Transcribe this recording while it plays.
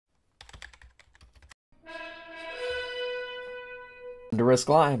To Risk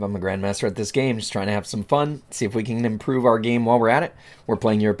Live. I'm a Grandmaster at this game, just trying to have some fun, see if we can improve our game while we're at it. We're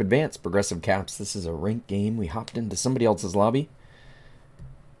playing Europe Advanced, Progressive Caps. This is a ranked game. We hopped into somebody else's lobby.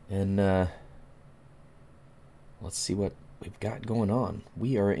 And let's see what we've got going on.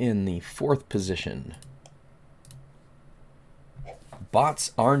 We are in the 4th position.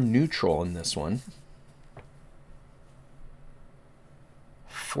 Bots are neutral in this one.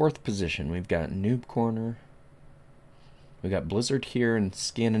 4th position. We've got Noob Corner. We got Blizzard here in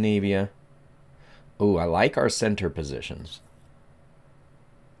Scandinavia. Oh, I like our center positions.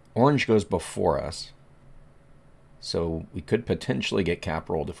 Orange goes before us. So we could potentially get cap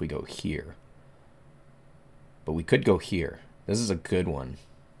rolled if we go here. But we could go here. This is a good one.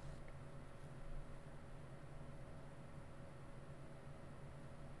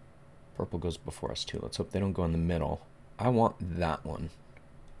 Purple goes before us too. Let's hope they don't go in the middle. I want that one.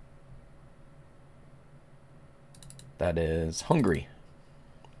 That is Hungary.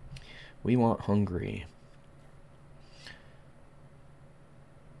 We want Hungary.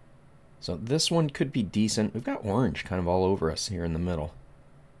 So this one could be decent. We've got orange kind of all over us here in the middle.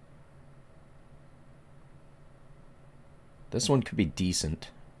 This one could be decent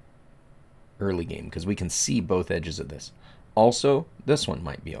early game because we can see both edges of this. Also, this one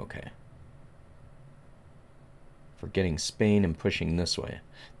might be okay. For getting Spain and pushing this way.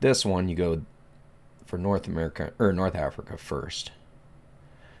 This one you go for North America or North Africa first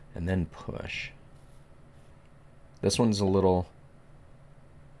and then push. This one's a little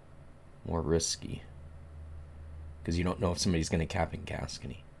more risky because you don't know if somebody's going to cap in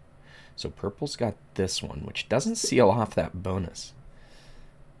Gascony. So purple's got this one, which doesn't seal off that bonus.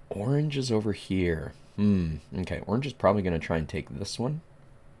 Orange is over here. Okay, orange is probably going to try and take this one.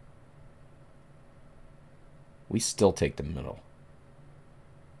 We still take the middle.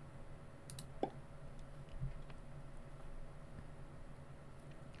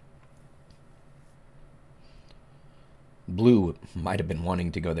 Blue might have been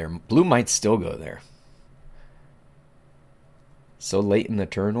wanting to go there. Blue might still go there. So late in the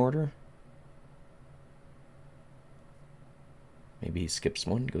turn order. Maybe he skips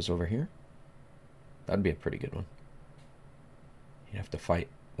one, goes over here. That'd be a pretty good one. You'd have to fight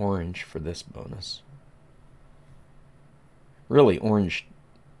orange for this bonus. Really, orange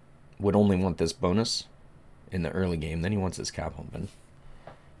would only want this bonus in the early game. Then he wants his cap open.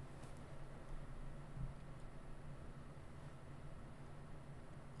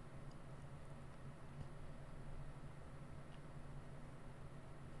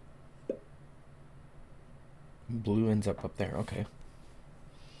 Blue ends up there. Okay.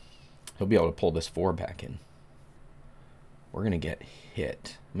 He'll be able to pull this 4 back in. We're going to get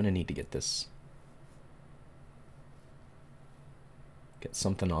hit. I'm going to need to get this. Get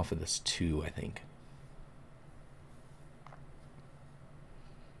something off of this 2, I think.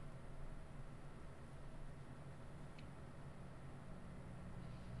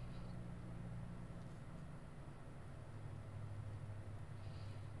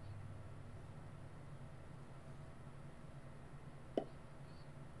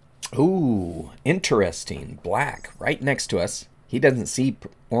 Ooh, interesting. Black right next to us. He doesn't see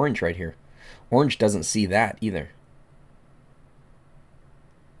orange right here. Orange doesn't see that either.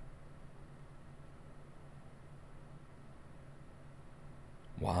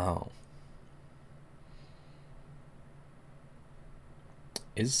 Wow.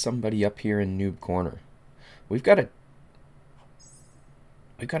 Is somebody up here in Noob Corner? We've got a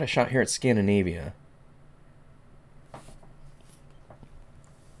shot here at Scandinavia.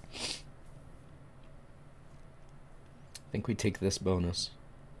 I think we take this bonus.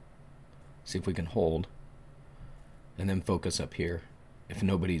 See if we can hold. And then focus up here. If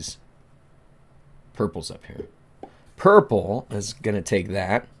nobody's... Purple's up here. Purple is going to take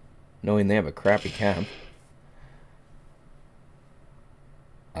that, knowing they have a crappy cap.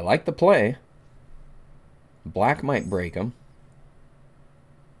 I like the play. Black might break them.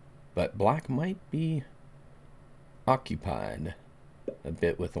 But black might be occupied a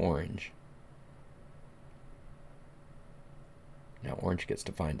bit with orange. Now orange gets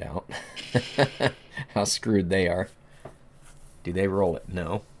to find out how screwed they are. Do they roll it?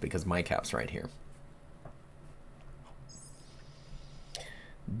 No, because my cap's right here.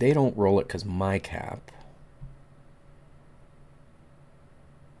 They don't roll it because my cap.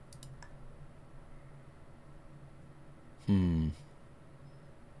 I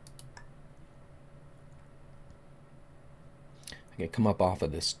can come up off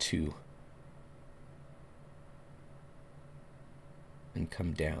of this 2. And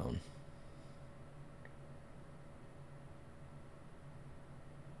come down.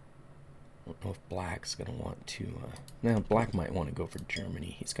 don't know if Black's going to want to... now, Black might want to go for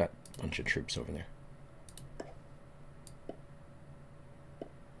Germany. He's got a bunch of troops over there.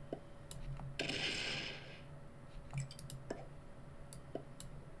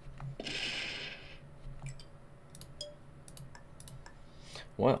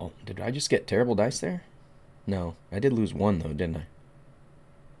 Well, did I just get terrible dice there? No, I did lose one though, didn't I?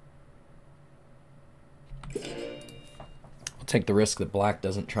 I'll take the risk that Black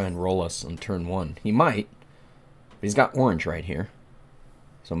doesn't try and roll us on turn one. He might, but he's got orange right here,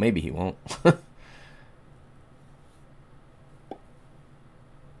 so maybe he won't. I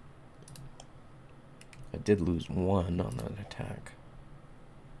did lose one on that attack.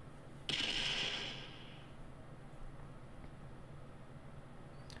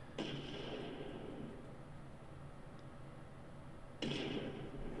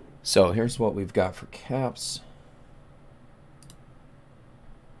 So here's what we've got for caps.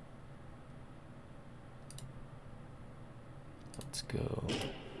 Let's go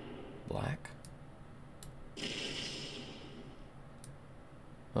Black.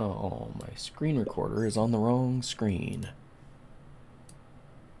 Oh, my screen recorder is on the wrong screen.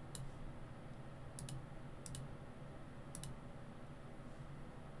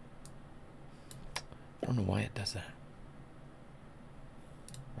 I don't know why it does that.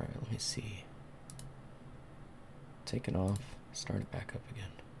 Alright, let me see. Take it off, start it back up again.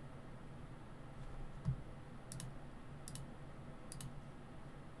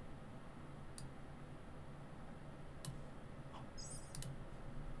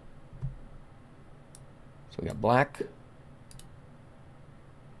 So we got Black.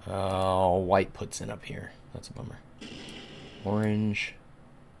 Oh, White puts in up here. That's a bummer. Orange.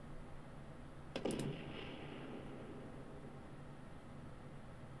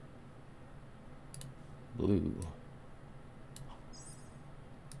 Blue.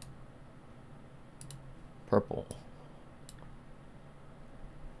 Purple.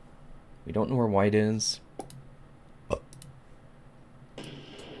 We don't know where White is.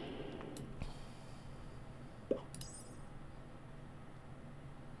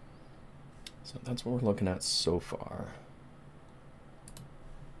 So that's what we're looking at so far.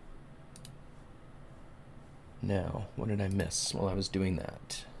 Now, what did I miss while I was doing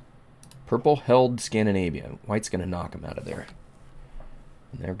that? Purple held Scandinavia. White's going to knock them out of there.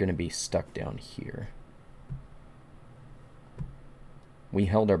 And they're going to be stuck down here. We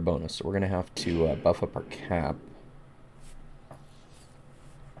held our bonus, so we're going to have to buff up our cap.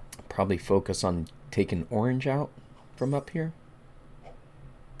 Probably focus on taking orange out from up here.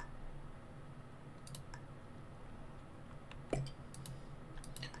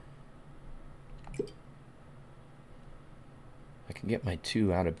 I can get my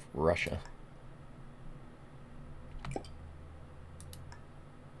 2 out of Russia.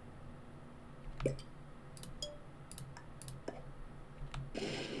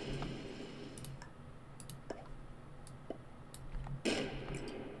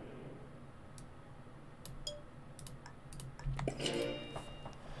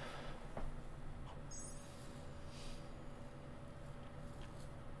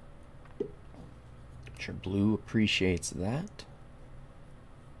 Sure, blue appreciates that.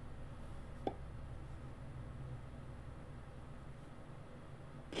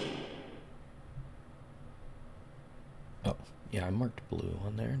 Oh, yeah, I marked blue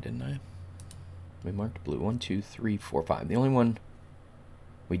on there, didn't I? We marked blue. 1, 2, 3, 4, 5. The only one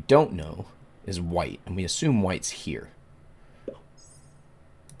we don't know is White, and we assume White's here.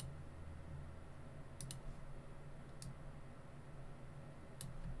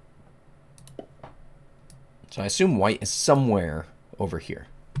 So I assume White is somewhere over here.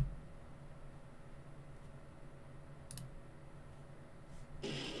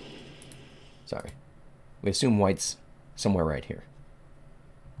 Sorry. We assume White's somewhere right here.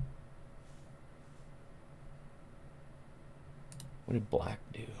 What did Black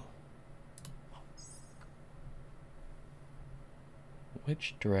do?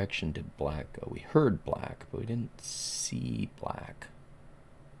 Which direction did Black go? We heard Black, but we didn't see Black.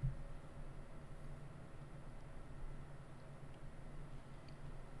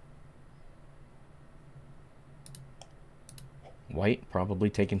 White probably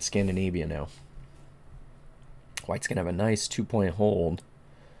taking Scandinavia now. White's going to have a nice 2-point hold.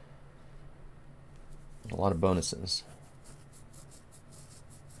 A lot of bonuses.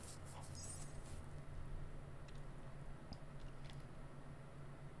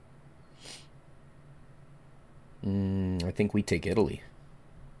 I think we take Italy.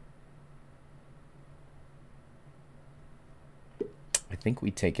 I think we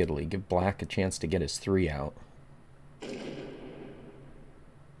take Italy. Give Black a chance to get his 3 out.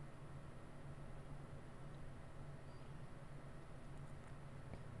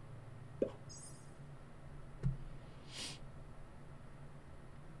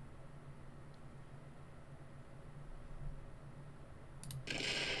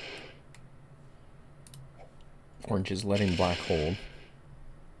 Orange is letting black hold.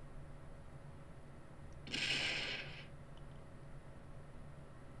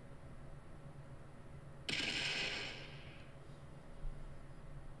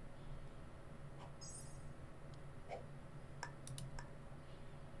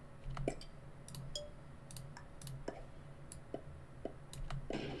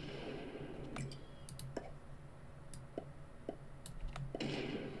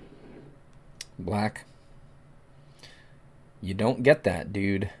 Black. You don't get that,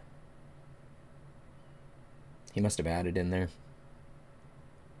 dude. He must have added in there.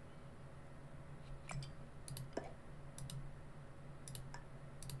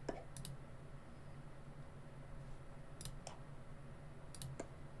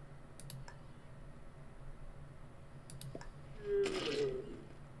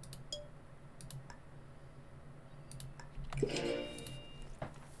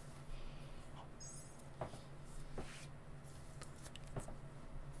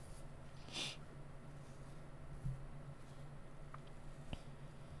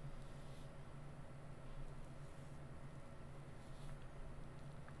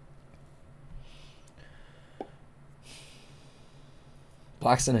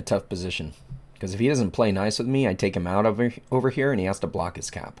 Black's in a tough position, because if he doesn't play nice with me, I take him out over here, and he has to block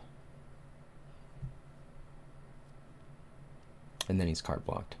his cap. And then he's card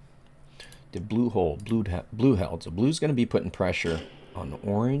blocked. Did blue hold? Blue held. So blue's going to be putting pressure on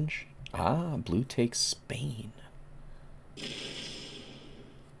orange. Ah, blue takes Spain.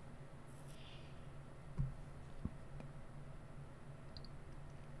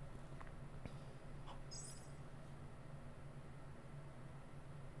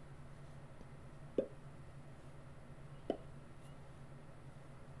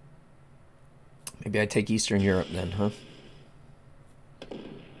 Maybe I take Eastern Europe then, huh?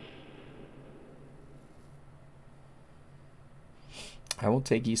 I will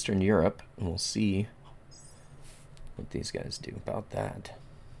take Eastern Europe, and we'll see what these guys do about that.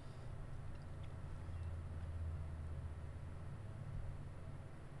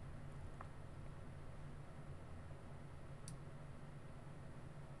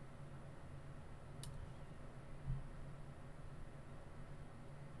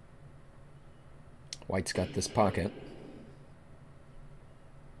 White's got this pocket.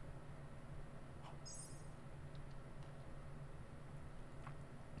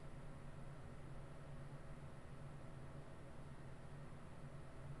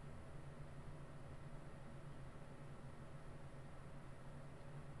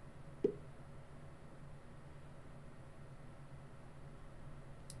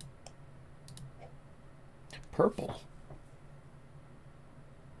 Purple.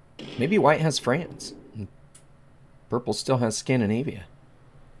 Maybe white has France. Purple still has Scandinavia.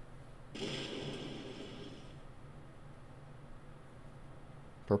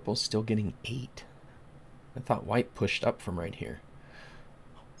 Purple's still getting 8. I thought white pushed up from right here.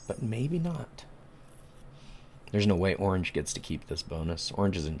 But maybe not. There's no way orange gets to keep this bonus.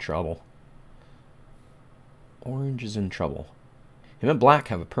 Orange is in trouble. Orange is in trouble. Him and black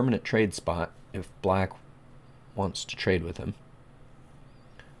have a permanent trade spot if black wants to trade with him.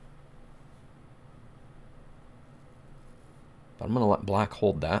 But I'm going to let black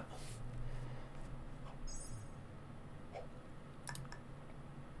hold that.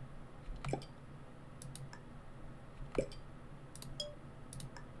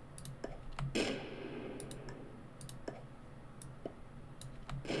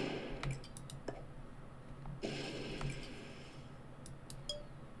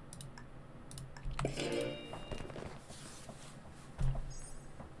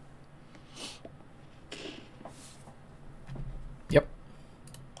 Yep.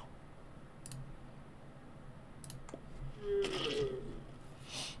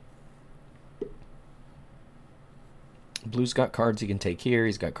 Blue's got cards he can take here.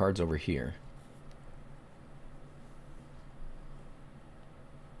 He's got cards over here.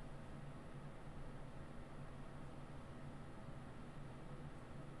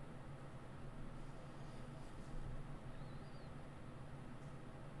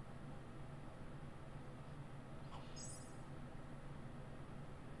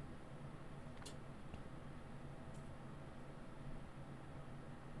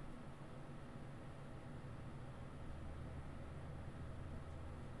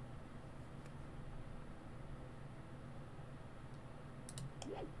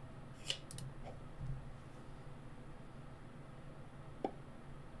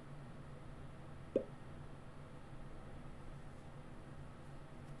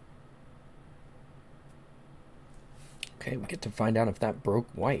 Okay, we get to find out if that broke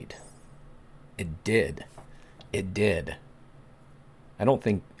white. It did. It did. I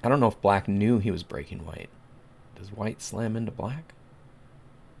don't know if black knew he was breaking white. Does white slam into black?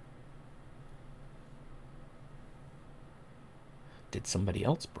 Did somebody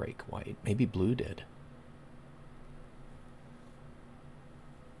else break white? Maybe blue did.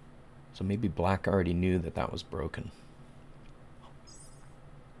 So maybe black already knew that that was broken.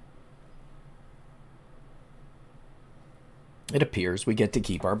 It appears we get to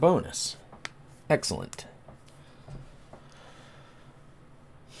keep our bonus. Excellent.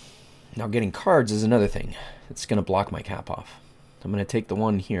 Now getting cards is another thing. It's going to block my cap off. I'm going to take the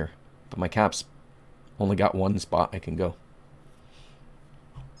one here, but my cap's only got one spot I can go.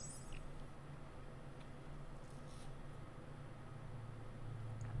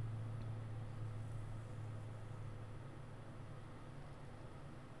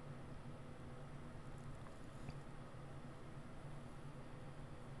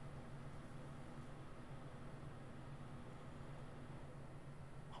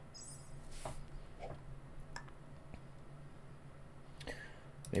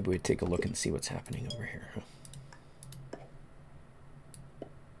 Maybe we take a look and see what's happening over here.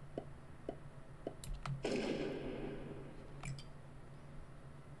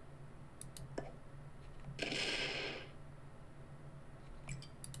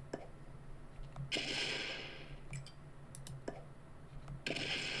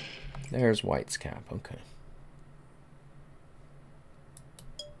 There's white's cap, okay.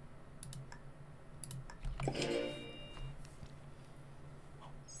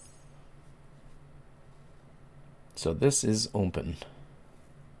 So this is open.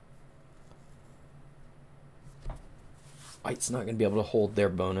 White's not going to be able to hold their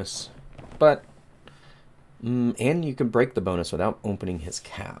bonus, but and you can break the bonus without opening his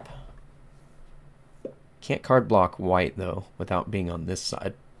cap. Can't card block white though without being on this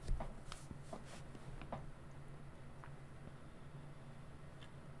side.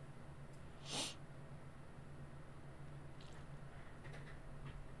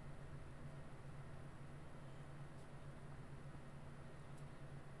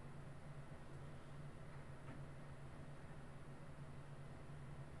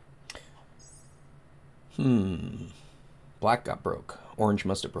 Black got broke. Orange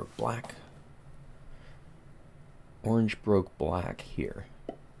must have broke black. Orange broke black here.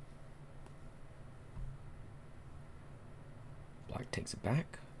 Black takes it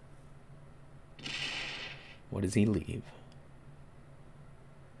back. What does he leave?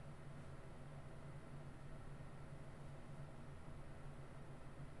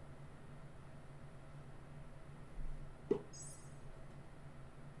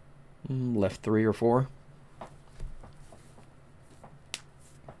 Left 3 or 4.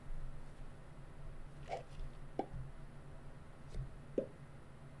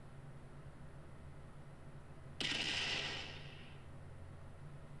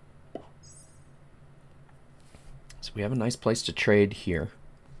 So we have a nice place to trade here.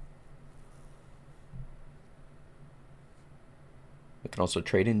 We can also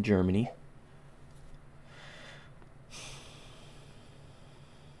trade in Germany.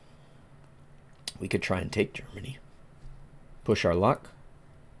 We could try and take Germany. Push our luck.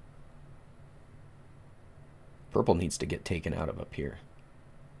 Purple needs to get taken out of up here.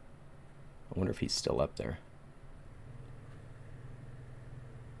 I wonder if he's still up there.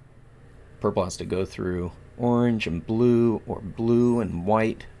 Purple has to go through orange and blue, or blue and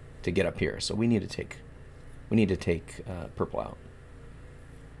white to get up here. So we need to take purple out.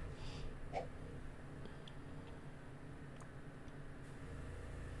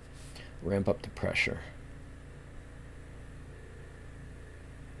 Ramp up the pressure.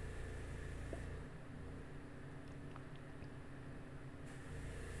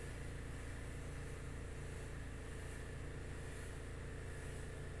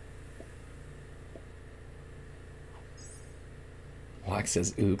 Black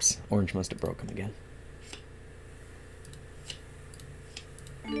says, oops, orange must have broke him again.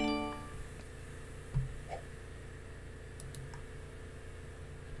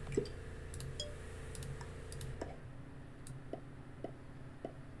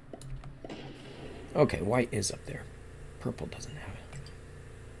 Okay, white is up there. Purple doesn't have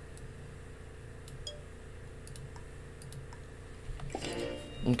it.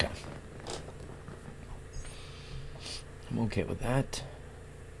 Okay. I'm okay with that.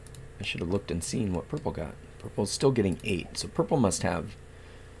 I should have looked and seen what purple got. Purple's still getting 8, so purple must have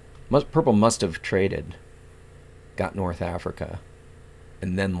traded, got North Africa,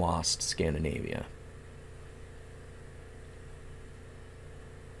 and then lost Scandinavia.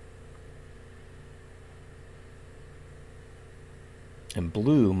 And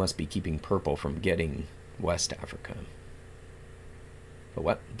blue must be keeping purple from getting West Africa. But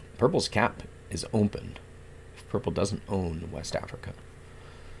what? Purple's cap is open. If purple doesn't own West Africa.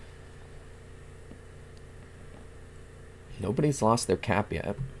 Nobody's lost their cap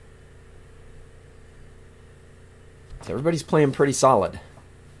yet. So everybody's playing pretty solid.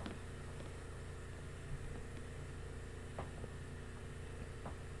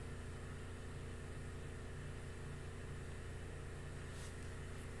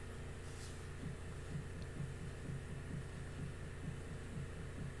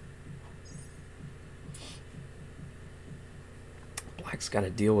 Black's got to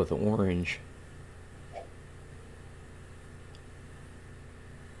deal with orange.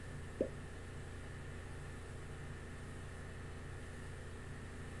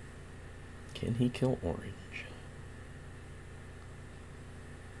 Can he kill orange?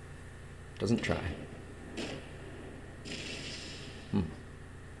 Doesn't try.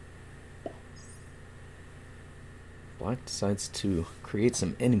 Black decides to create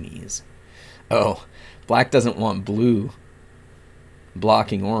some enemies. Oh, black doesn't want blue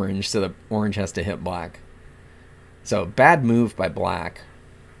blocking orange, so the orange has to hit black. So bad move by black.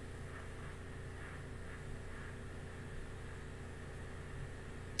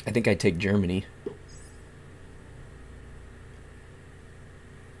 I think I take Germany.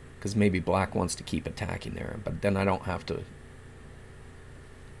 Because maybe black wants to keep attacking there, but then I don't have to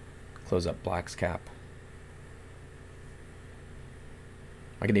close up black's cap.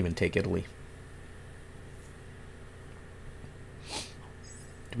 I could even take Italy.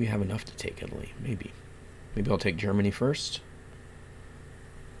 Do we have enough to take Italy? Maybe. Maybe I'll take Germany first.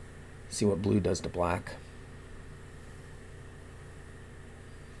 See what blue does to black.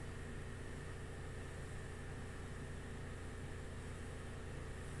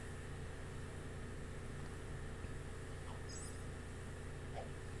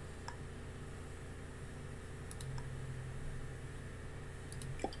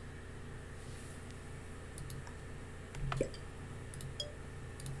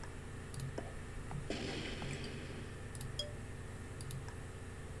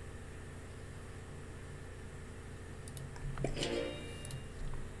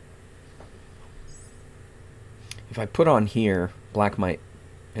 If I put on here, black might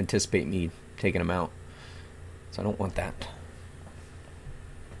anticipate me taking him out. So I don't want that.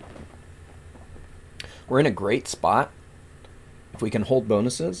 We're in a great spot if we can hold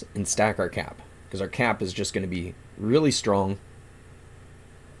bonuses and stack our cap. Because our cap is just going to be really strong.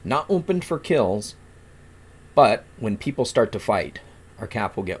 Not opened for kills. But when people start to fight, our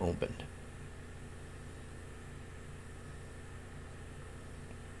cap will get opened.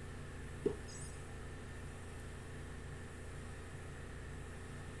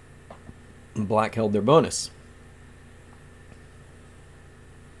 Black held their bonus.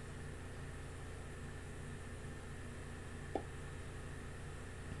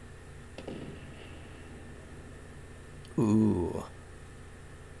 Ooh.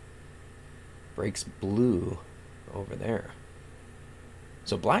 Breaks blue over there.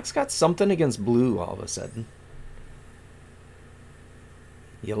 So black's got something against blue all of a sudden.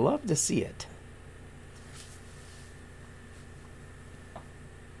 You love to see it.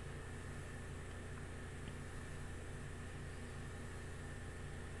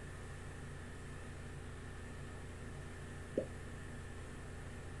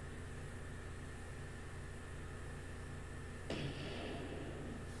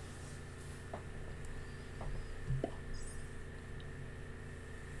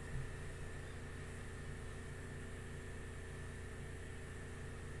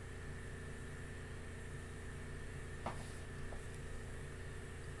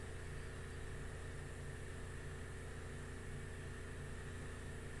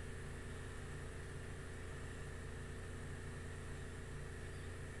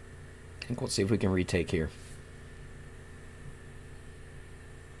 I think we'll see if we can retake here.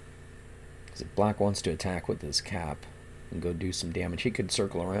 Because if black wants to attack with his cap and go do some damage, he could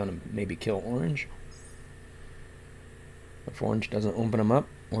circle around and maybe kill orange. If orange doesn't open him up,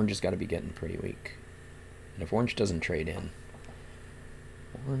 orange has got to be getting pretty weak. And if orange doesn't trade in,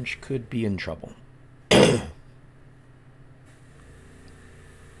 orange could be in trouble.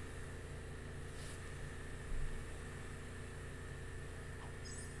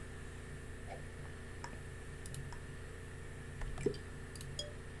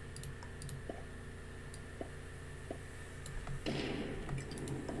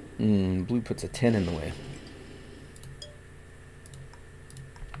 Blue puts a 10 in the way.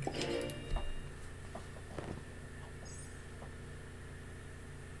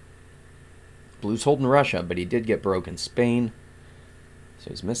 Blue's holding Russia, but he did get broke in Spain, so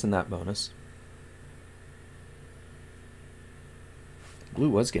he's missing that bonus. Blue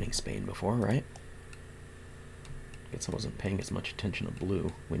was getting Spain before, right? Guess I wasn't paying as much attention to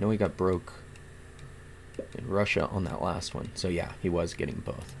blue. We know he got broke in Russia on that last one. So yeah, he was getting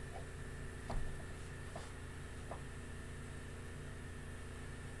both.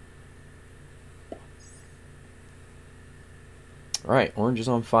 Alright, orange is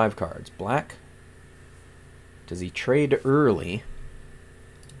on 5 cards. Black. Does he trade early?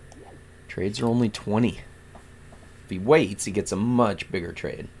 Trades are only 20. If he waits, he gets a much bigger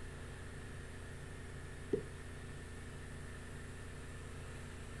trade.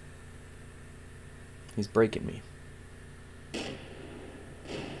 He's breaking me.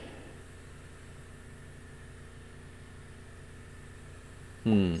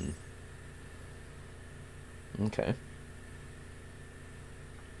 Okay.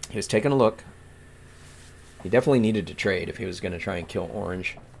 He was taking a look. He definitely needed to trade if he was going to try and kill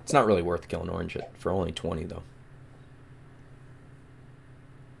orange. It's not really worth killing orange for only 20, though.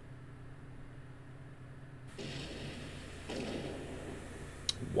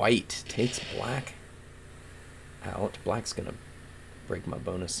 White takes black out. Black's going to break my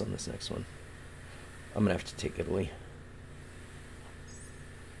bonus on this next one. I'm going to have to take Italy.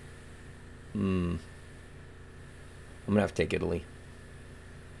 I'm going to have to take Italy.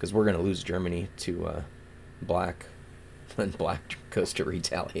 Because we're going to lose Germany to black. And black goes to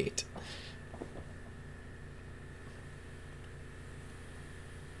retaliate.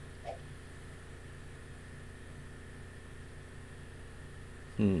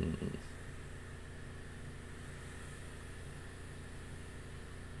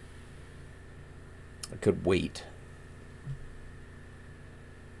 I could wait.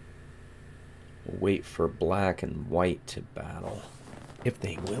 Wait for black and white to battle. If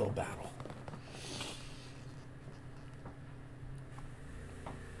they will battle.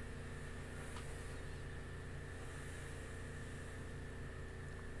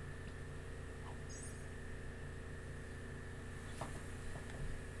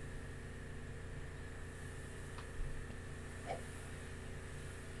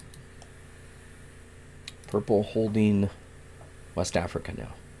 Purple holding West Africa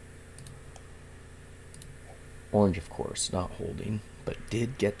now. Orange, of course, not holding, but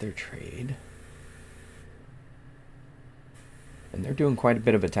did get their trade. And they're doing quite a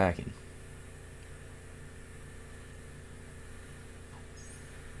bit of attacking.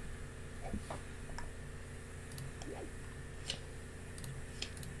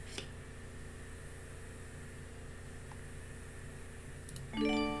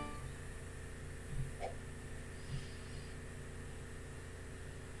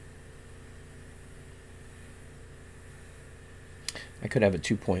 I could have a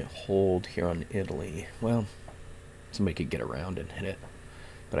 2-point hold here on Italy. Well, somebody could get around and hit it.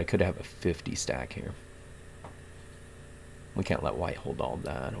 But I could have a 50 stack here. We can't let white hold all of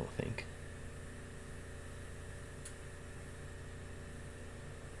that, I don't think.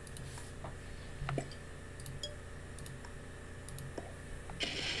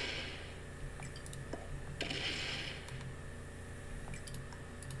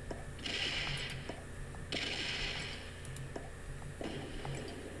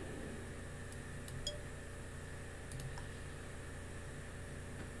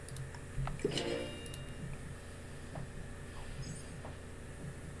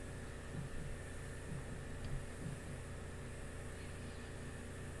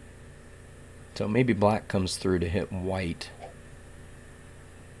 So maybe black comes through to hit white.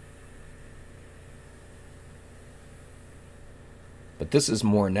 But this is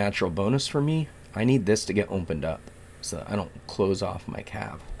more natural bonus for me. I need this to get opened up so that I don't close off my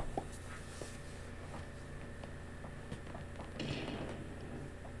cav.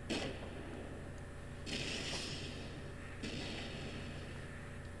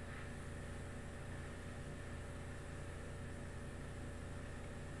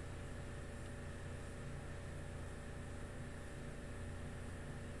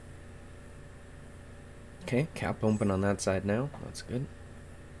 Okay, cap open on that side now. That's good.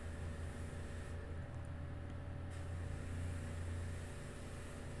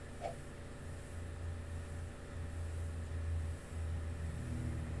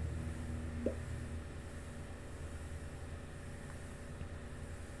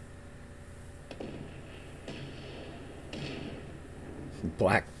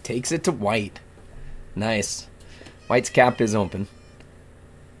 Black takes it to white. Nice. White's cap is open.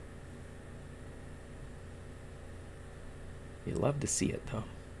 You love to see it, though.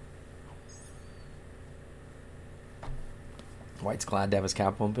 White's glad to have his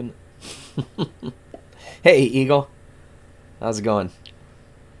cap open. Hey, Eagle. How's it going?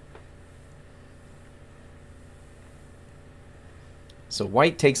 So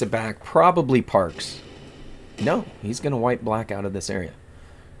white takes it back, probably parks. No, he's going to wipe black out of this area.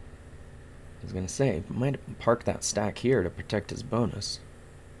 I was going to say, might park that stack here to protect his bonus.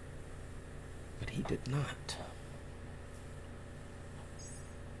 But he did not.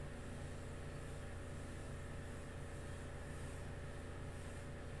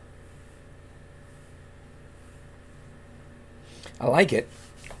 I like it.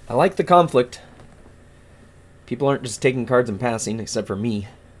 I like the conflict. People aren't just taking cards and passing, except for me.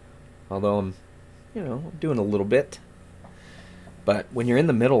 Although I'm, you know, doing a little bit. But when you're in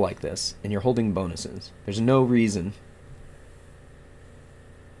the middle like this, and you're holding bonuses, there's no reason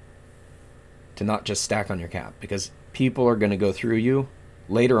to not just stack on your cap. Because people are going to go through you.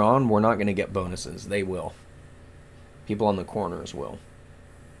 Later on, we're not going to get bonuses. They will. People on the corners will.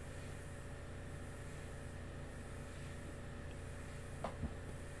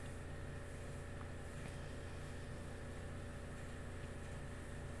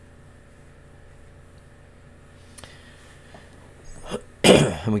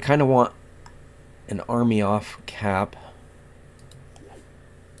 And we kind of want an army off cap.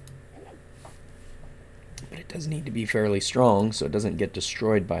 But it does need to be fairly strong so it doesn't get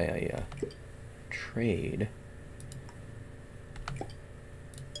destroyed by a trade.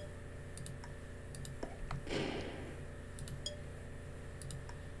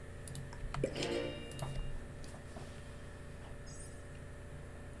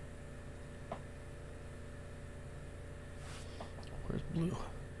 Where's blue?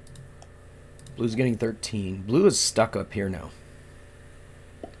 Blue's getting 13. Blue is stuck up here now.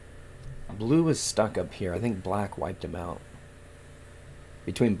 Blue is stuck up here. I think black wiped him out.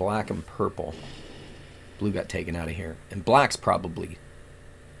 Between black and purple, blue got taken out of here. And black's probably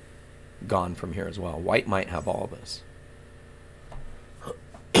gone from here as well. White might have all this.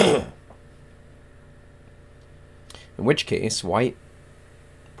 In which case, white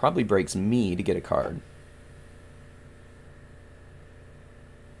probably breaks me to get a card.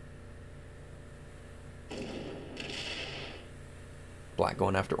 Black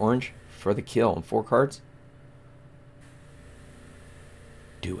going after orange for the kill on 4 cards.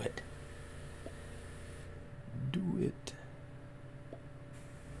 Do it. Do it.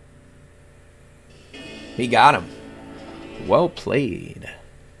 He got him. Well played.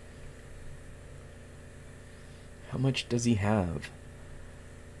 How much does he have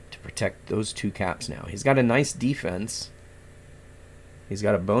to protect those 2 caps now? He's got a nice defense. He's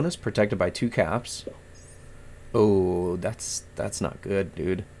got a bonus protected by 2 caps. Oh, that's not good,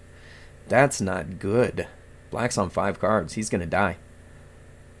 dude. That's not good. Black's on 5 cards. He's gonna die.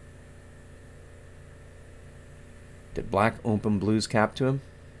 Did black open blue's cap to him?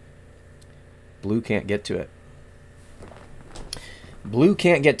 Blue can't get to it. Blue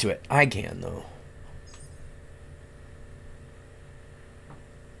can't get to it. I can, though.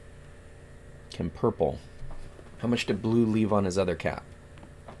 Can purple. How much did blue leave on his other cap?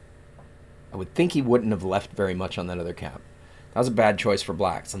 I would think he wouldn't have left very much on that other cap. That was a bad choice for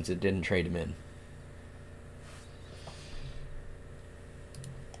black since it didn't trade him in.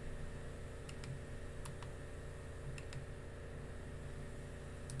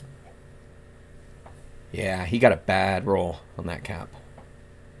 Yeah, he got a bad roll on that cap.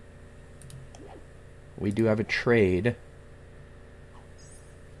 We do have a trade.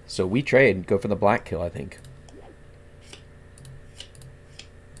 So we trade. Go for the black kill, I think.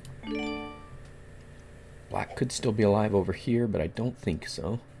 Black could still be alive over here, but I don't think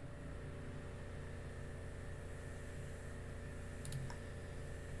so.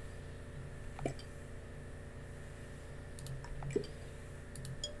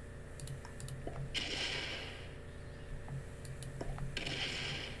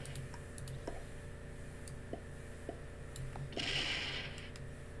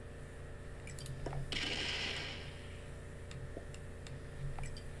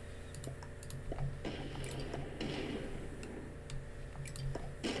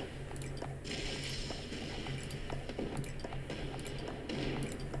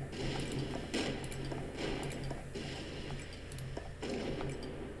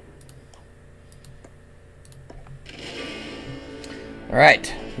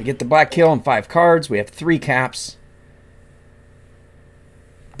 Alright, we get the black kill on 5 cards. We have 3 caps.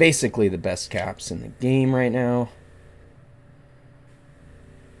 Basically the best caps in the game right now.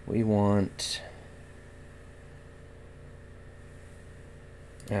 We want...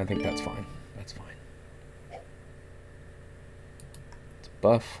 I think that's fine. That's fine. It's a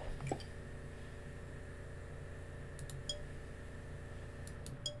buff.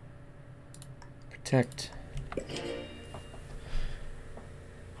 Protect.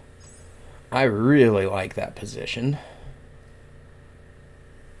 I really like that position.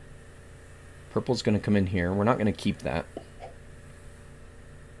 Purple's going to come in here. We're not going to keep that.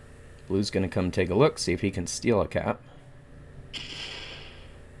 Blue's going to come take a look, see if he can steal a cap.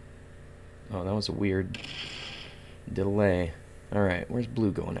 Oh, that was a weird delay. Alright, where's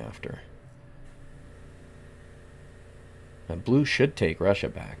blue going after? Now, blue should take Russia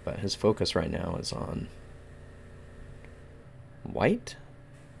back, but his focus right now is on white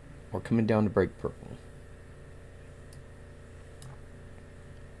or coming down to break purple.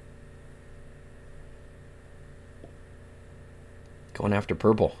 Going after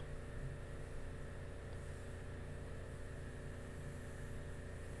purple.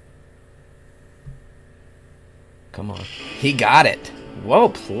 Come on. He got it. Well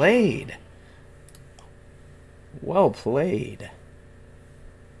played. Well played.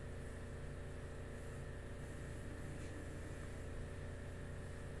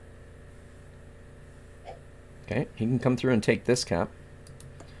 Okay, he can come through and take this cap.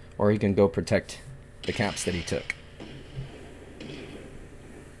 Or he can go protect the caps that he took.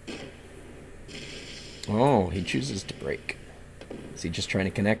 Oh, he chooses to break. Is he just trying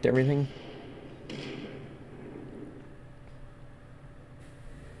to connect everything?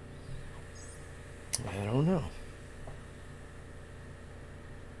 I don't know.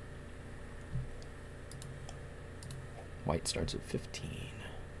 White starts at 15.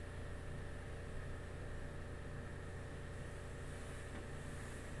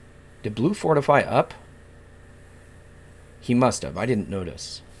 Did blue fortify up? He must have. I didn't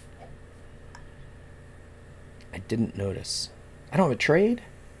notice. I didn't notice. I don't have a trade?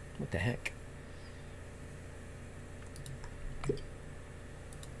 What the heck?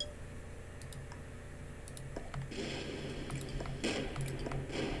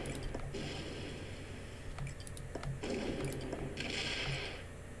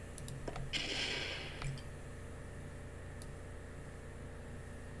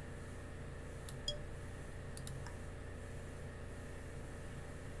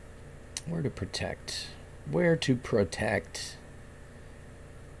 Where to protect? Where to protect?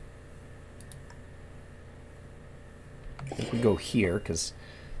 I think we go here, because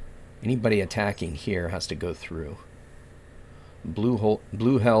anybody attacking here has to go through. Blue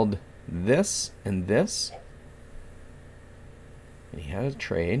held this and this. And he had a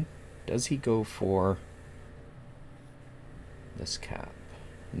trade. Does he go for this cap?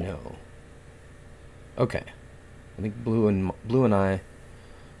 No. Okay. I think blue and I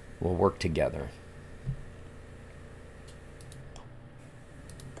will work together.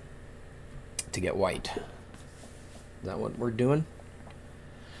 To get white. Is that what we're doing?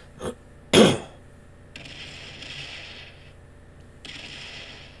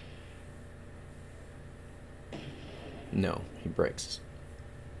 No, he breaks.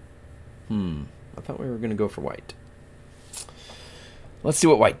 I thought we were going to go for white. Let's see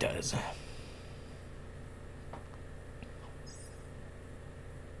what white does.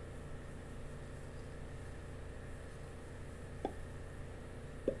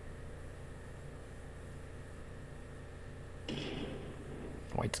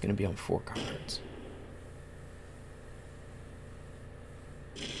 White's going to be on 4 cards.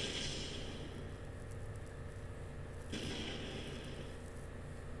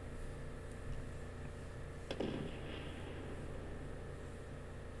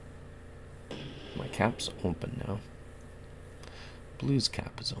 My cap's open now. Blue's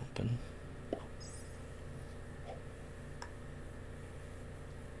cap is open.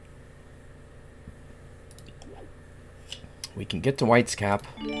 We can get to white's cap.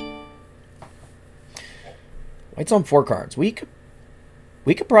 White's on 4 cards. We could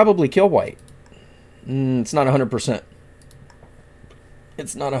probably kill white. It's not 100%.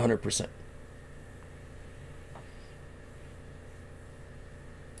 It's not 100%.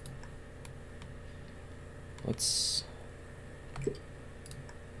 Let's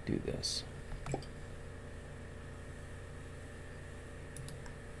do this.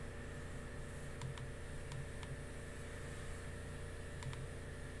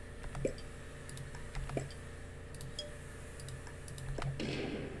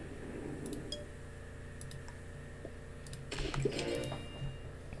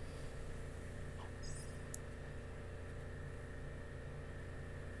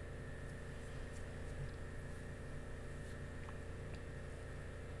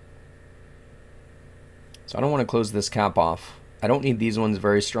 So I don't want to close this cap off. I don't need these ones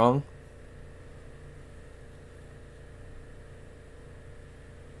very strong.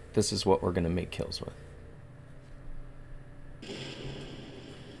 This is what we're going to make kills with.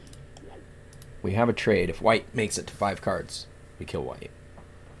 We have a trade. If white makes it to 5 cards, we kill white.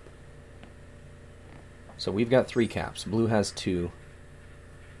 So we've got 3 caps. Blue has 2.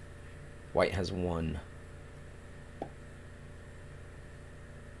 White has 1.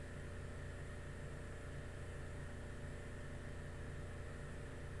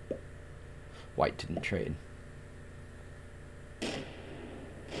 White didn't trade.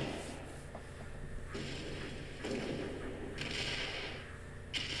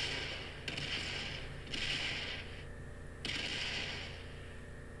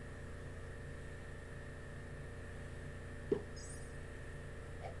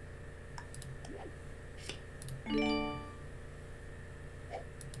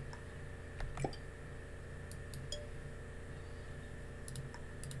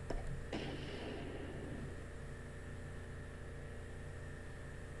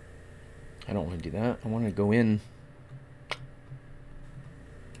 I don't want to do that. I want to go in.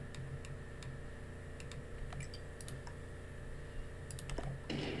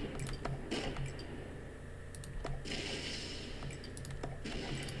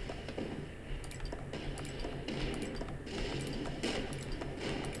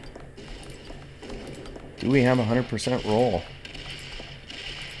 Do we have 100% roll?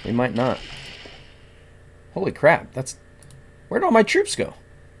 We might not. Holy crap, that's... Where'd all my troops go?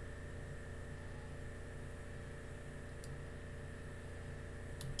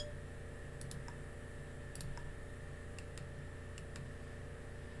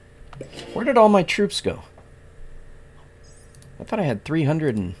 Where did all my troops go? I thought I had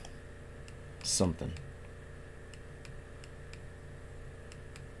 300 and something.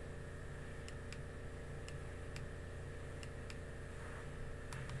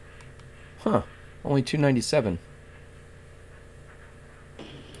 Huh. Only 297.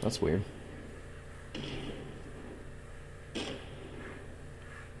 That's weird.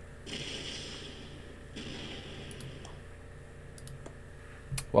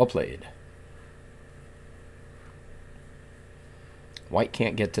 Well played. White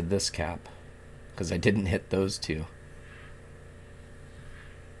can't get to this cap because I didn't hit those two.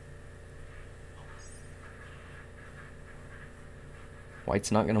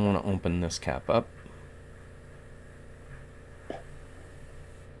 White's not going to want to open this cap up.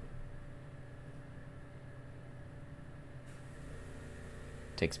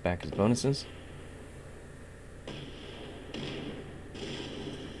 Takes back his bonuses.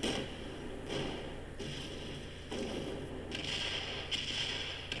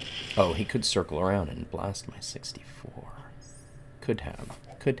 Oh, he could circle around and blast my 64. Could have.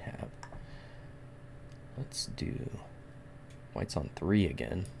 Could have. Let's do... White's on 3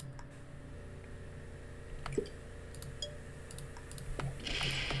 again.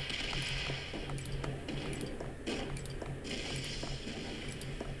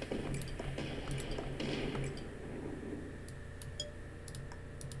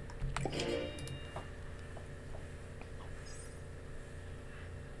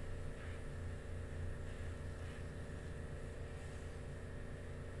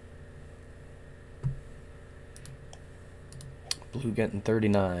 Blue getting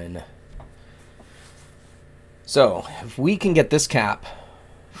 39. So, if we can get this cap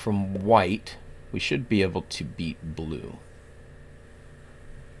from white, we should be able to beat blue.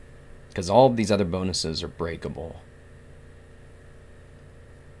 Because all of these other bonuses are breakable.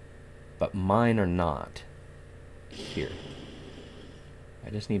 But mine are not. Here. I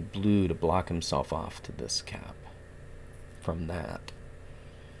just need blue to block himself off to this cap. From that.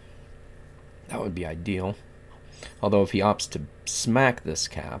 That would be ideal. Although if he opts to smack this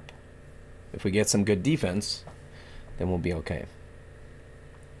cap, if we get some good defense, then we'll be okay.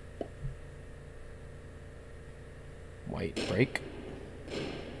 White break.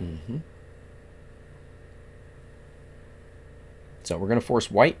 So we're going to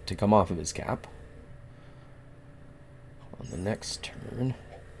force white to come off of his cap on the next turn.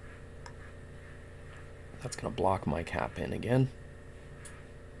 That's going to block my cap in again,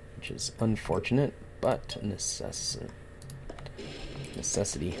 which is unfortunate. But a necessity.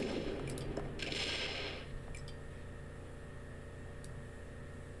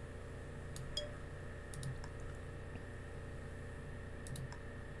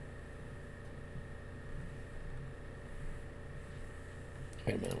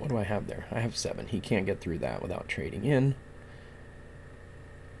 Wait a minute, what do I have there? I have 7. He can't get through that without trading in.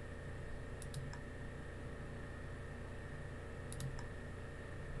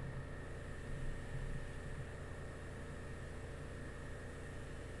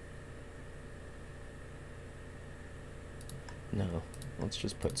 No, let's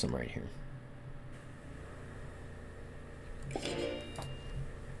just put some right here.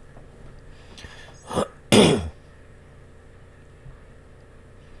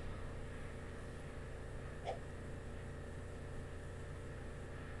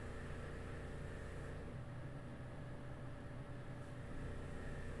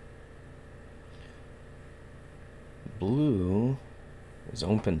 blue is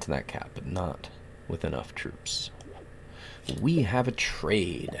open to that cap, but not with enough troops. We have a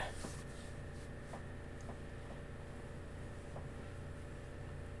trade.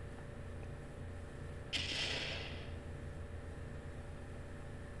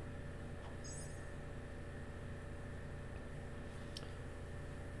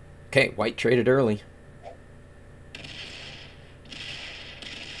 Okay, white traded early.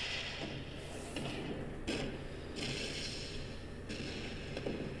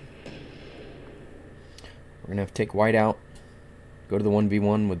 We're gonna have to take white out. Go to the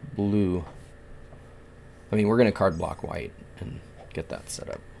 1v1 with blue. I mean, we're gonna card block white and get that set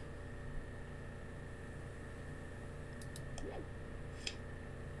up.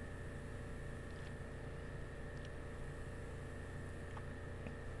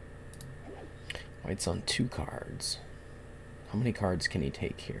 White's on 2 cards. How many cards can he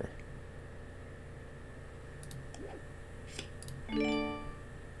take here?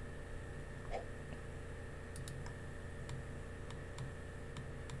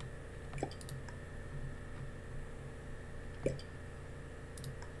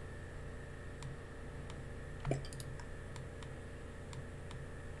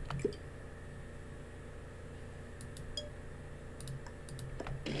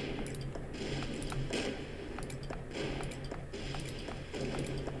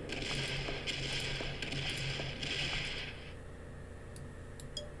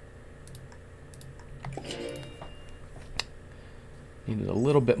 Needed a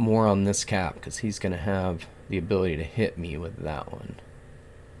little bit more on this cap because he's going to have the ability to hit me with that one.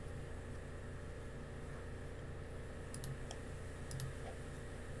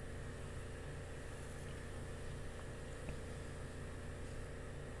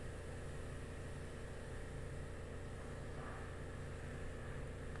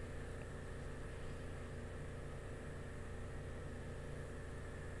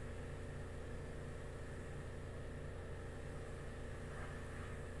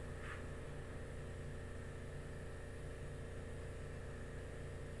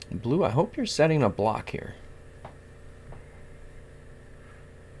 Blue, I hope you're setting a block here.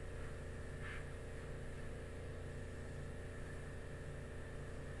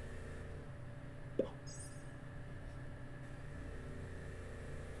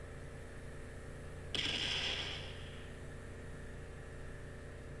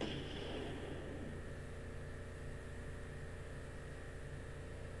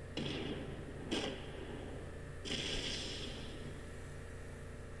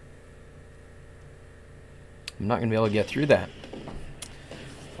 I'm not going to be able to get through that.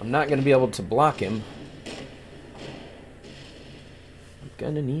 I'm not going to be able to block him. I'm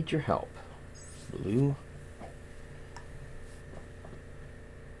going to need your help, Blue.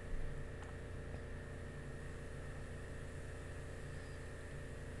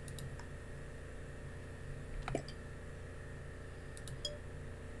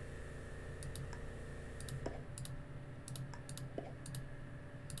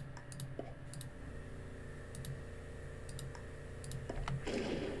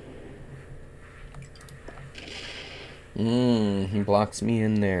 He blocks me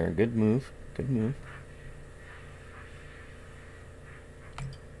in there. Good move. Good move.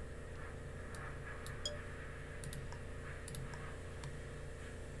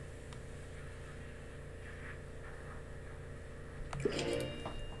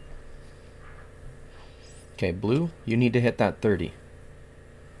 Okay, Blue, you need to hit that 30.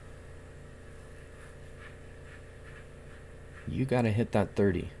 You gotta hit that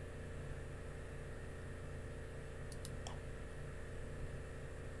 30.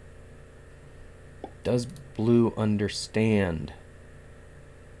 Does Blue understand?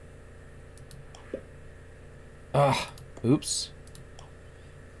 Ugh, oops.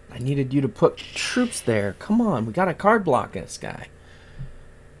 I needed you to put troops there. Come on, we gotta card block this guy.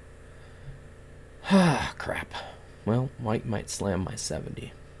 Ah, crap. Well, white might slam my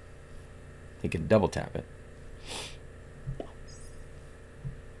 70. He can double tap it.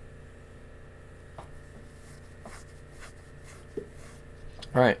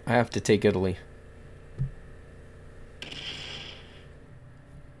 Alright, I have to take Italy.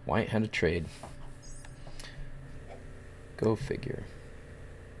 White had a trade. Go figure.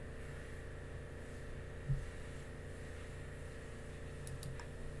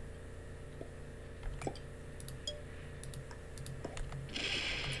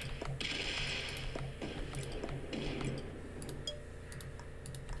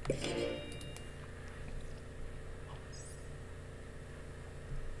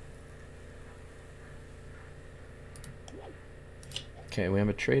 Okay, we have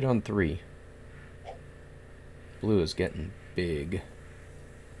a trade on 3. Blue is getting big.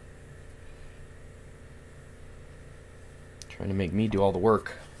 Trying to make me do all the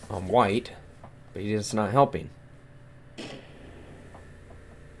work on white, but he's just not helping.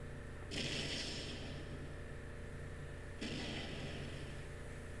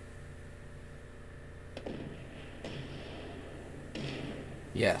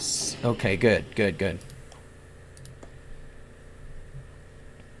 Yes. Okay, good, good, good.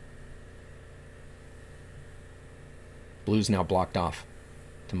 Blue's now blocked off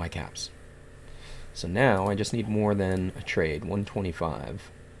to my caps. So now I just need more than a trade,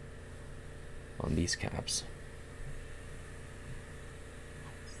 125 on these caps.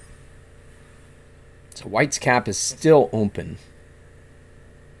 So white's cap is still open.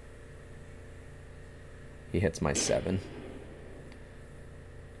 He hits my 7.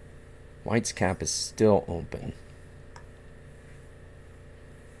 White's cap is still open.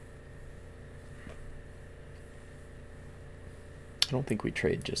 I don't think we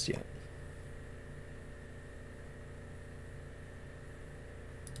trade just yet.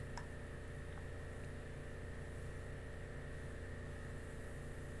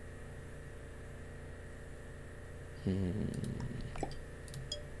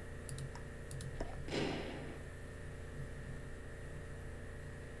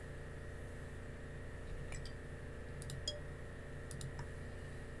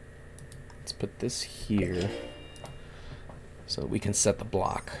 Let's put this here so that we can set the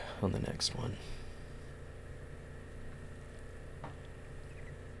block on the next one.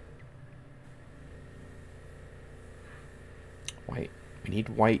 White. We need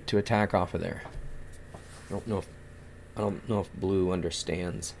white to attack off of there. I don't know if blue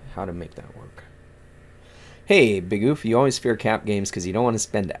understands how to make that work. Hey, Big Oof, you always fear cap games because you don't want to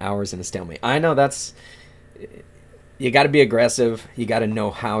spend hours in a stalemate. I know that's... You got to be aggressive. You got to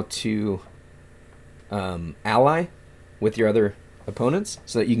know how to ally with your other opponents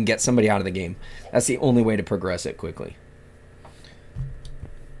so that you can get somebody out of the game. That's the only way to progress it quickly.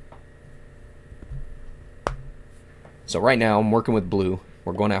 So right now I'm working with blue.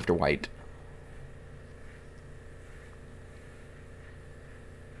 We're going after white.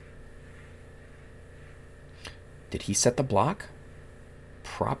 Did he set the block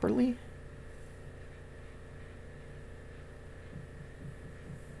properly?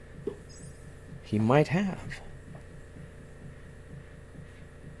 He might have.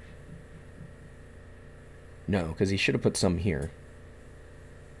 No, because he should have put some here.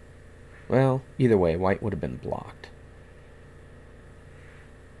 Well, either way, white would have been blocked.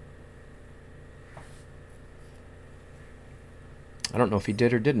 I don't know if he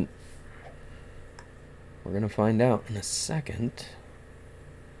did or didn't. We're going to find out in a second.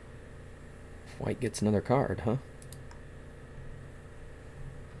 If white gets another card, huh?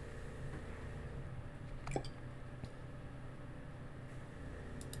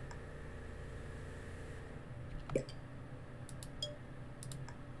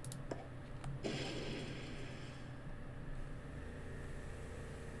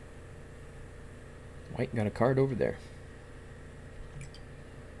 White got a card over there.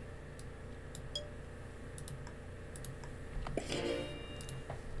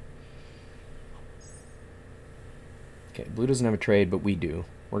 Okay, blue doesn't have a trade, but we do.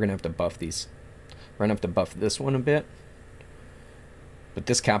 We're going to have to buff these. We're going to have to buff this one a bit. But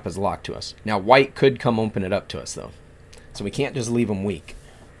this cap is locked to us. Now, white could come open it up to us, though. So we can't just leave him weak.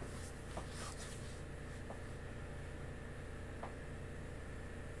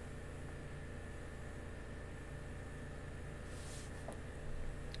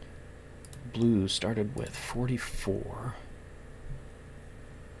 Blue started with 44.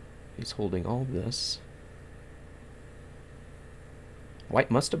 He's holding all this.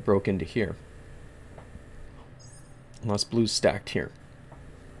 White must have broke into here. Unless blue's stacked here.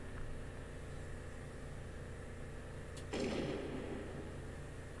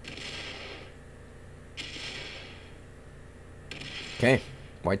 Okay,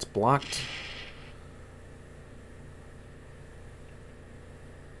 white's blocked.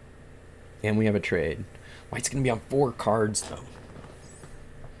 And we have a trade. White's going to be on 4 cards, though.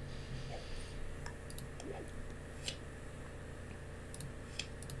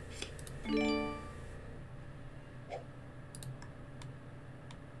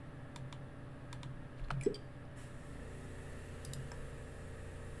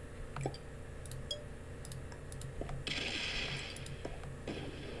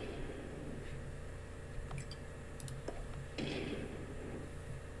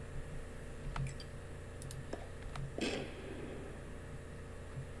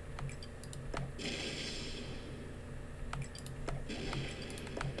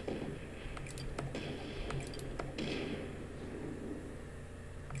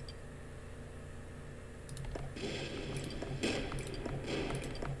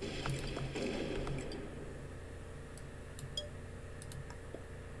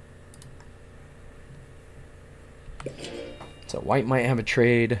 So white might have a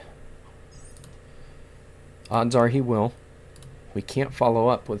trade. Odds are he will. We can't follow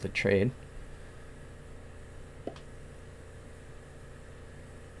up with a trade.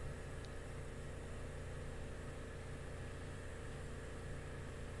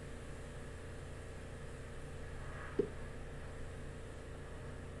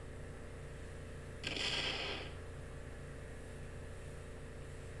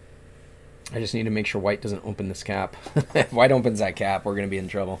 I just need to make sure white doesn't open this cap. If white opens that cap, we're going to be in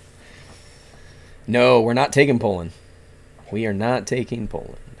trouble. No, we're not taking Poland. We are not taking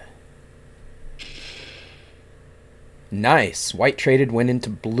Poland. Nice. White traded, went into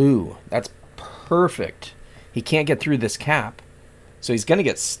blue. That's perfect. He can't get through this cap. So he's going to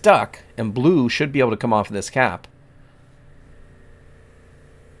get stuck, and blue should be able to come off of this cap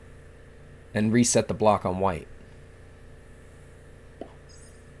and reset the block on white.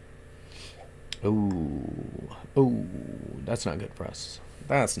 Ooh. Ooh. That's not good for us.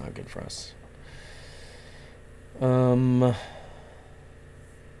 That's not good for us. I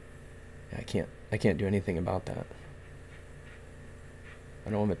can't do anything about that.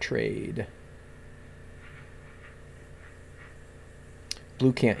 I don't have a trade.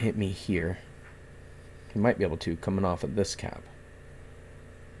 Blue can't hit me here. He might be able to, coming off of this cap.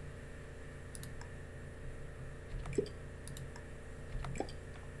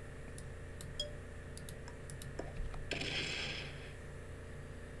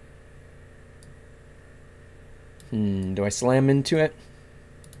 Do I slam into it?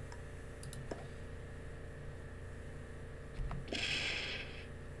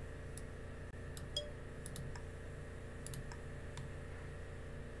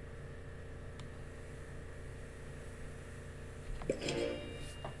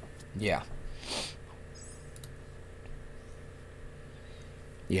 Yeah.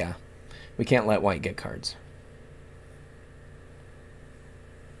 Yeah. We can't let white get cards.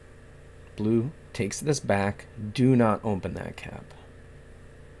 Blue takes this back. Do not open that cap.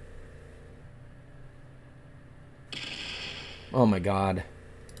 Oh my god.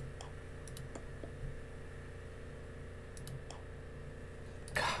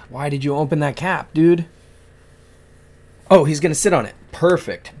 God, why did you open that cap, dude? Oh, he's going to sit on it.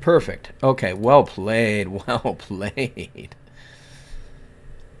 Perfect. Perfect. Okay, well played. Well played.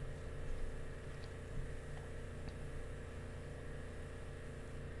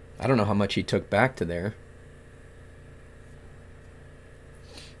 I don't know how much he took back to there.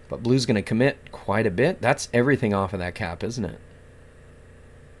 But blue's going to commit quite a bit. That's everything off of that cap, isn't it?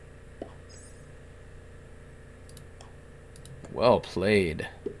 Well played.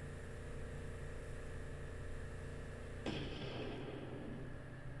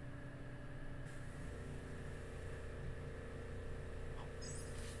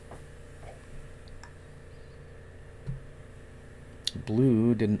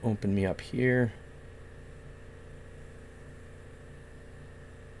 Blue didn't open me up here.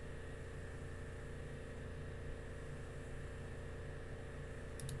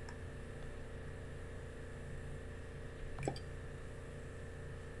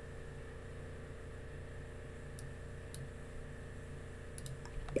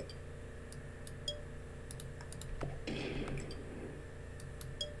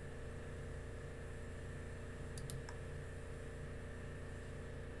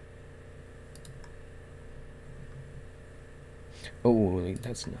 Oh,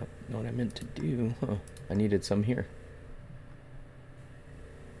 that's not what I meant to do. Huh. I needed some here.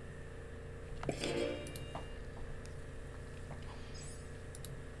 I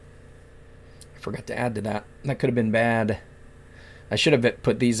forgot to add to that. That could have been bad. I should have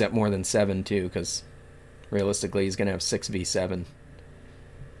put these at more than 7 too, because realistically he's going to have 6v7.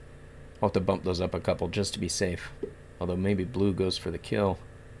 I'll have to bump those up a couple just to be safe. Although maybe blue goes for the kill.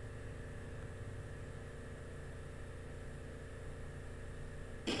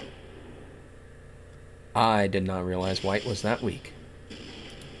 I did not realize white was that weak.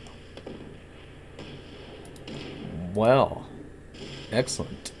 Well,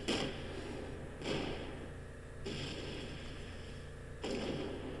 excellent.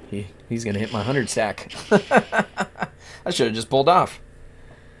 He's going to hit my 100 stack. I should have just pulled off.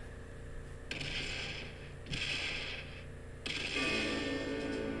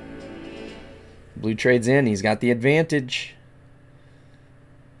 Blue trades in. He's got the advantage.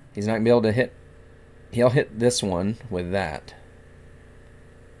 He's not going to be able to hit. He'll hit this one with that.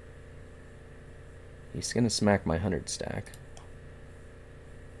 He's going to smack my 100 stack.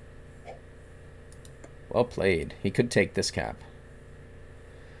 Well played. He could take this cap.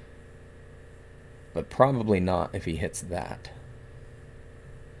 But probably not if he hits that.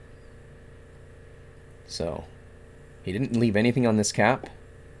 So, He didn't leave anything on this cap.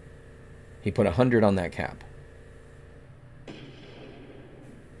 He put 100 on that cap.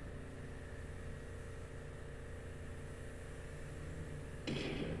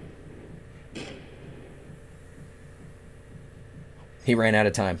 He ran out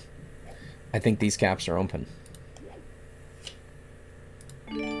of time. I think these caps are open.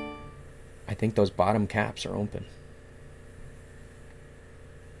 I think those bottom caps are open.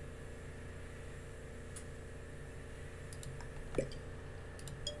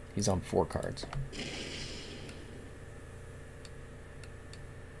 He's on 4 cards.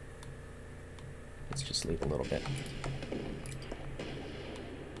 Let's just leave a little bit.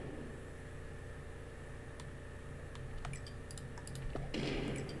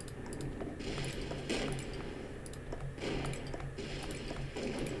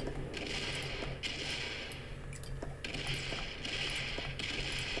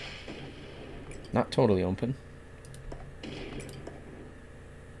 Not totally open.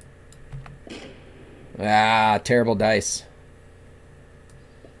 Ah, terrible dice.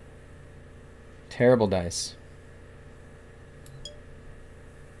 Terrible dice.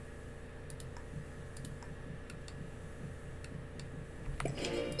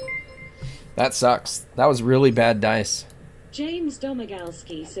 That sucks. That was really bad dice. James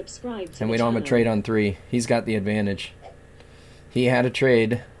Domigalski subscribed to and we the don't have a trade on 3. He's got the advantage. He had a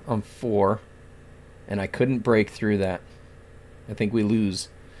trade on 4, and I couldn't break through that. I think we lose.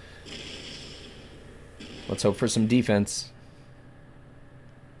 Let's hope for some defense.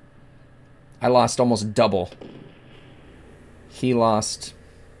 I lost almost double. He lost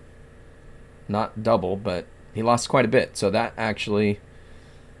not double, but he lost quite a bit. So that actually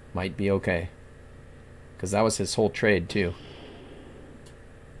might be okay. Because that was his whole trade too.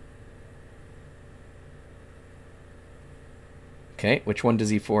 Okay, which one does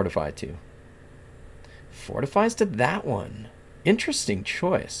he fortify to? Fortifies to that one. Interesting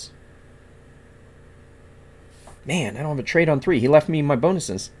choice. Man, I don't have a trade on 3. He left me my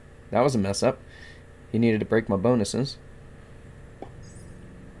bonuses. That was a mess up. He needed to break my bonuses.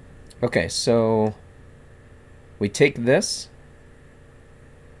 Okay, so we take this.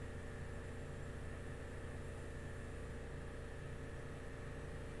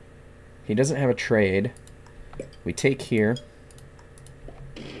 He doesn't have a trade. We take here.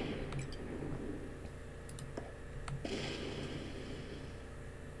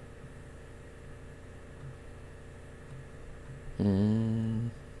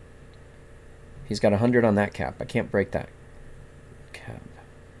 He's got 100 on that cap. I can't break that cap.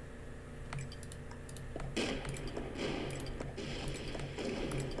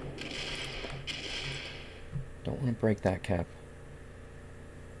 Don't want to break that cap.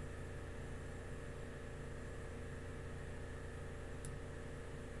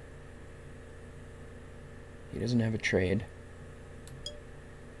 He doesn't have a trade.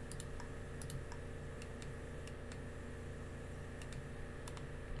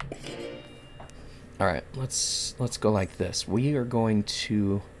 All right, let's go like this. We are going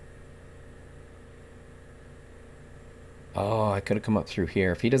to... Oh, I could have come up through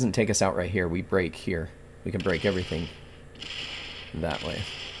here. If he doesn't take us out right here, we break here. We can break everything that way.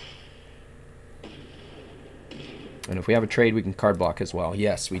 And if we have a trade, we can card block as well.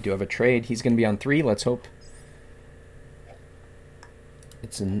 Yes, we do have a trade. He's going to be on 3. Let's hope.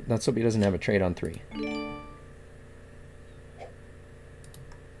 Let's hope he doesn't have a trade on 3.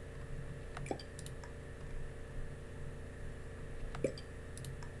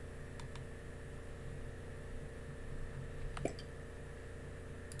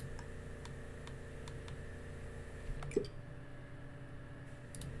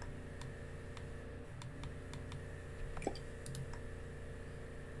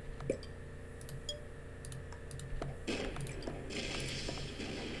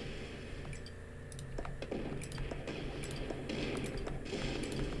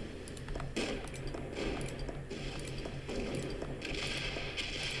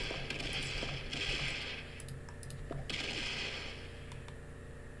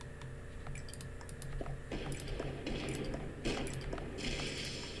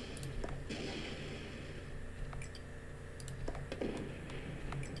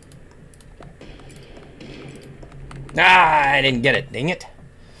 Ah, I didn't get it. Dang it.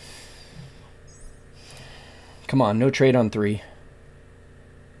 Come on, no trade on 3.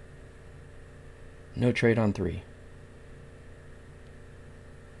 No trade on 3.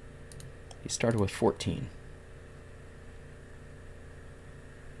 He started with 14.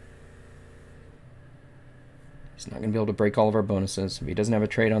 He's not going to be able to break all of our bonuses. If he doesn't have a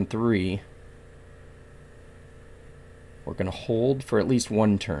trade on 3, we're going to hold for at least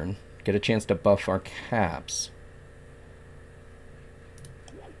 1 turn. Get a chance to buff our caps.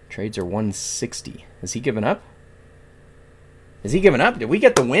 Trades are 160. Has he given up? Has he given up? Did we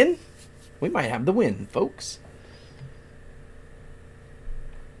get the win? We might have the win, folks.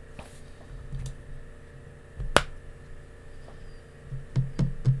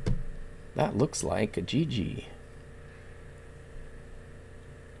 That looks like a GG.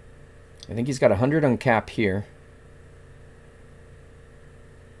 I think he's got 100 on cap here.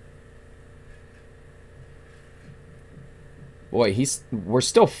 Boy, we're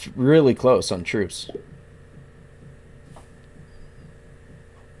still really close on troops.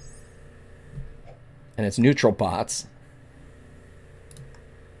 And it's neutral bots.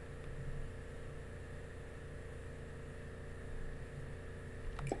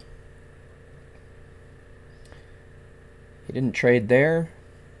 He didn't trade there.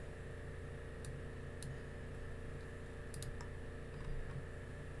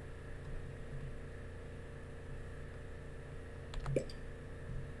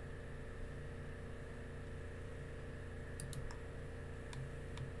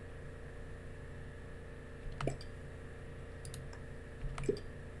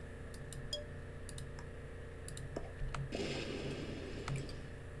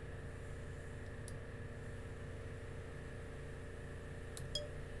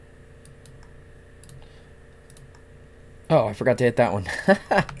 Oh, I forgot to hit that one.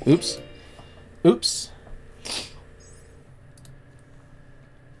 Oops. Oops.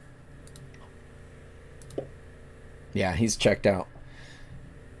 Yeah, he's checked out.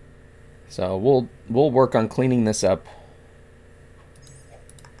 So we'll work on cleaning this up.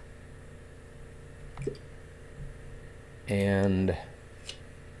 And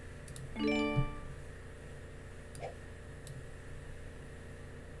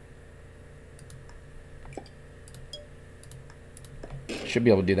should be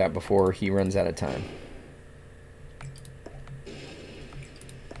able to do that before he runs out of time.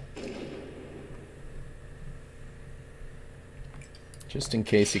 Just in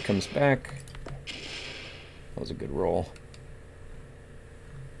case he comes back. That was a good roll.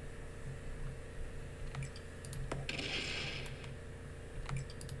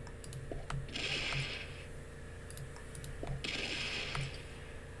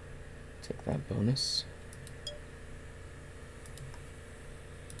 Take that bonus.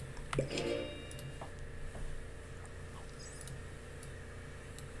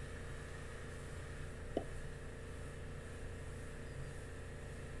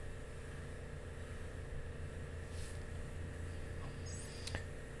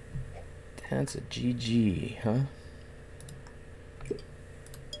 That's a GG, huh?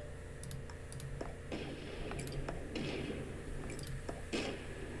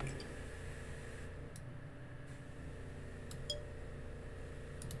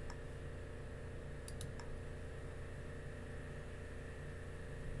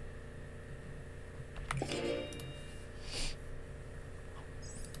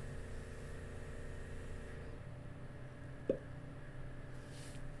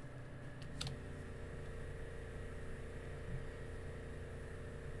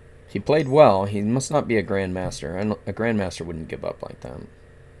 He played well. He must not be a Grandmaster. A Grandmaster wouldn't give up like that.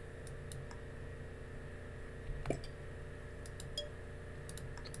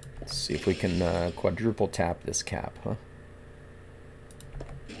 Let's see if we can quadruple tap this cap, huh?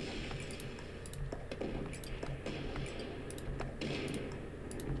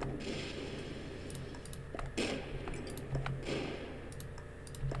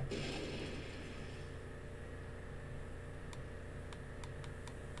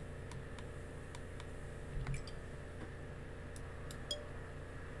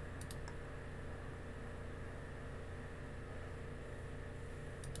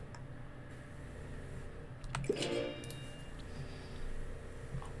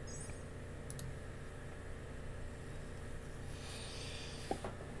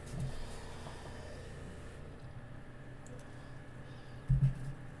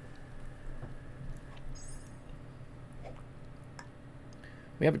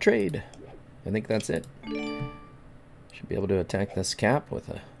 We have a trade. I think that's it. Should be able to attack this cap with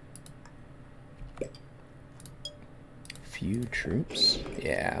a few troops.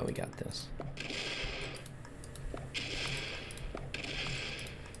 Yeah, we got this.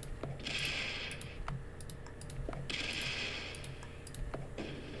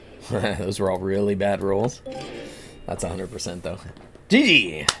 Those were all really bad rolls. That's 100% though.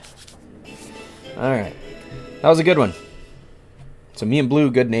 GG! Alright. That was a good one. So me and Blue,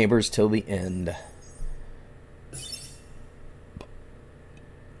 good neighbors till the end.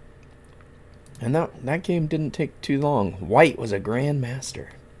 And that game didn't take too long. White was a Grandmaster.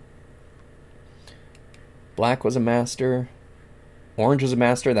 Black was a Master. Orange was a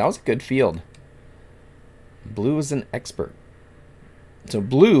master. That was a good field. Blue is an expert. So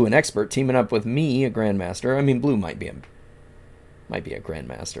blue, an expert, teaming up with me, a grandmaster. I mean, blue might be a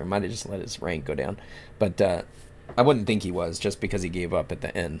grandmaster. Might have just let his rank go down. But I wouldn't think he was, just because he gave up at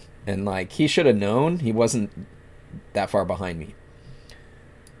the end. And, like, he should have known he wasn't that far behind me.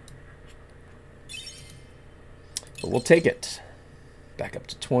 But we'll take it. Back up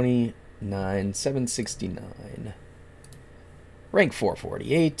to 29,769. Rank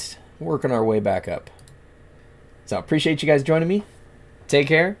 448. Working our way back up. So, appreciate you guys joining me. Take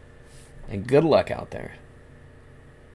care, and good luck out there.